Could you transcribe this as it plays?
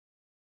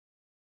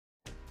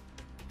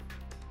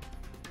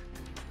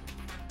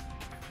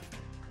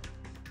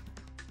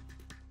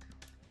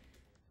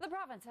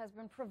province has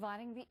been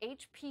providing the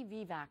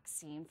HPV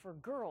vaccine for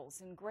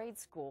girls in grade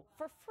school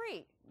for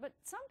free. But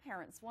some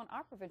parents want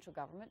our provincial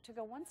government to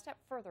go one step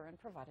further and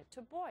provide it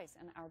to boys.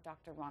 And our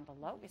Dr. Rhonda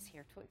Lowe is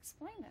here to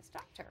explain this.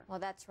 Doctor. Well,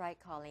 that's right,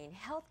 Colleen.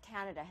 Health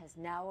Canada has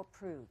now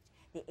approved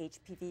the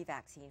HPV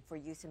vaccine for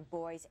use in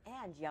boys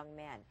and young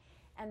men.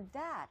 And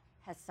that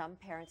has some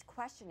parents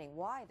questioning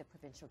why the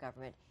provincial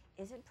government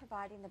isn't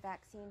providing the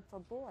vaccine for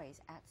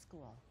boys at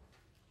school.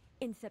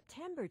 In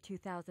September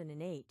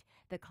 2008,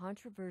 the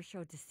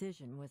controversial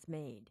decision was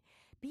made.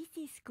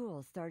 BC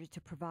schools started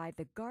to provide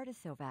the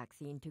Gardasil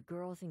vaccine to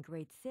girls in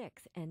grade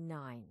 6 and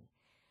 9.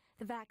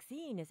 The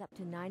vaccine is up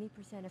to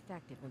 90%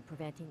 effective in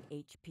preventing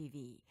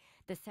HPV,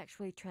 the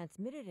sexually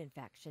transmitted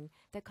infection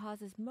that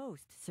causes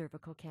most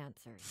cervical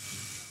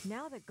cancers.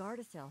 Now that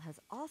Gardasil has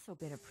also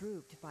been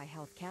approved by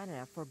Health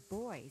Canada for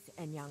boys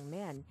and young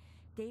men,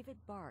 David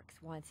Barks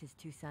wants his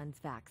two sons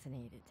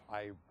vaccinated.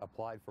 I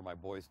applied for my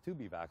boys to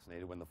be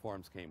vaccinated when the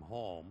forms came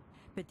home.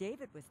 But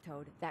David was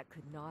told that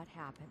could not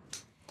happen.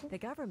 The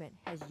government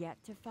has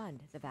yet to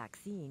fund the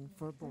vaccine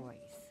for boys.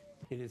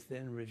 It is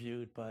then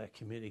reviewed by a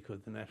committee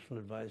called the National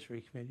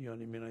Advisory Committee on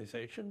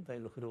Immunisation. They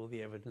look at all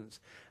the evidence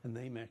and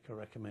they make a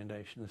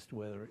recommendation as to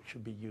whether it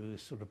should be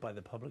used sort of by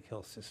the public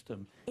health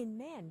system. In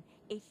men,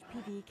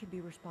 HPV can be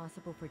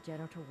responsible for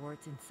genital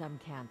warts and some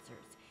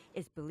cancers.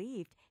 It's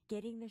believed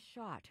getting the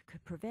shot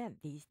could prevent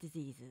these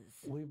diseases.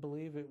 We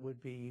believe it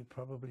would be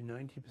probably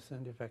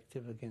 90%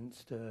 effective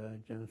against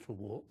genital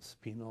warts,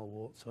 penile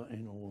warts or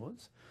anal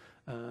warts,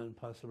 and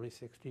possibly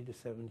 60 to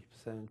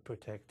 70%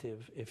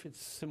 protective if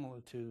it's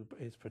similar to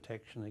its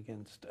protection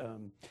against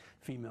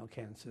female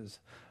cancers,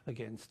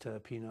 against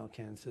penile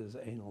cancers,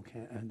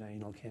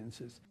 anal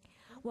cancers.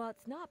 While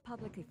it's not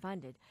publicly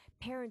funded,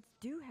 parents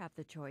do have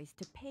the choice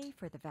to pay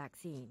for the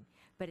vaccine,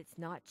 but it's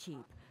not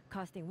cheap,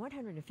 costing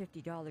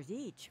 $150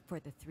 each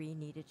for the 3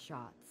 needed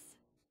shots.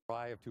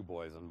 I have 2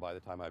 boys, and by the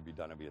time I'd be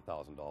done, it'd be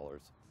 $1,000.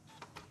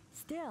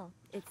 Still,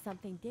 it's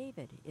something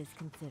David is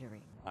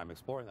considering. I'm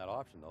exploring that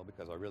option, though,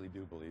 because I really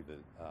do believe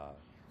that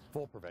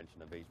full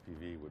prevention of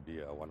HPV would be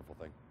a wonderful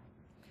thing.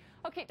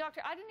 Okay,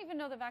 doctor, I didn't even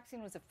know the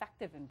vaccine was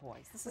effective in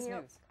boys. This is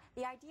news.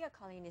 The idea,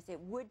 Colleen, is it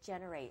would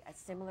generate a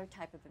similar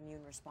type of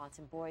immune response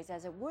in boys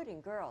as it would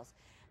in girls.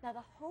 Now,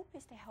 the hope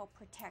is to help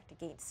protect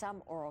against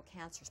some oral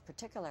cancers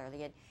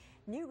particularly, and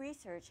new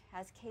research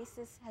has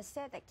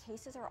said that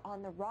cases are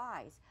on the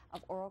rise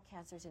of oral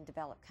cancers in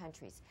developed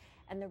countries,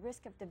 and the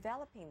risk of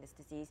developing this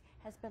disease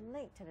has been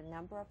linked to the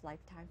number of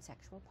lifetime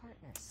sexual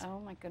partners. Oh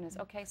my goodness.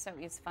 Okay, so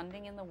is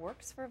funding in the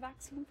works for a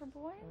vaccine for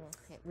boys?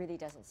 It really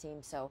doesn't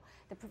seem so.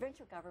 The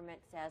provincial government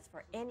says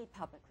for any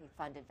publicly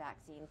funded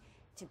vaccine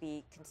to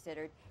be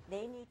considered,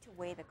 they need to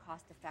weigh the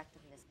cost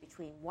effectiveness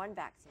between one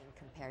vaccine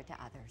compared to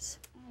others.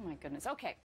 Oh my goodness. Okay.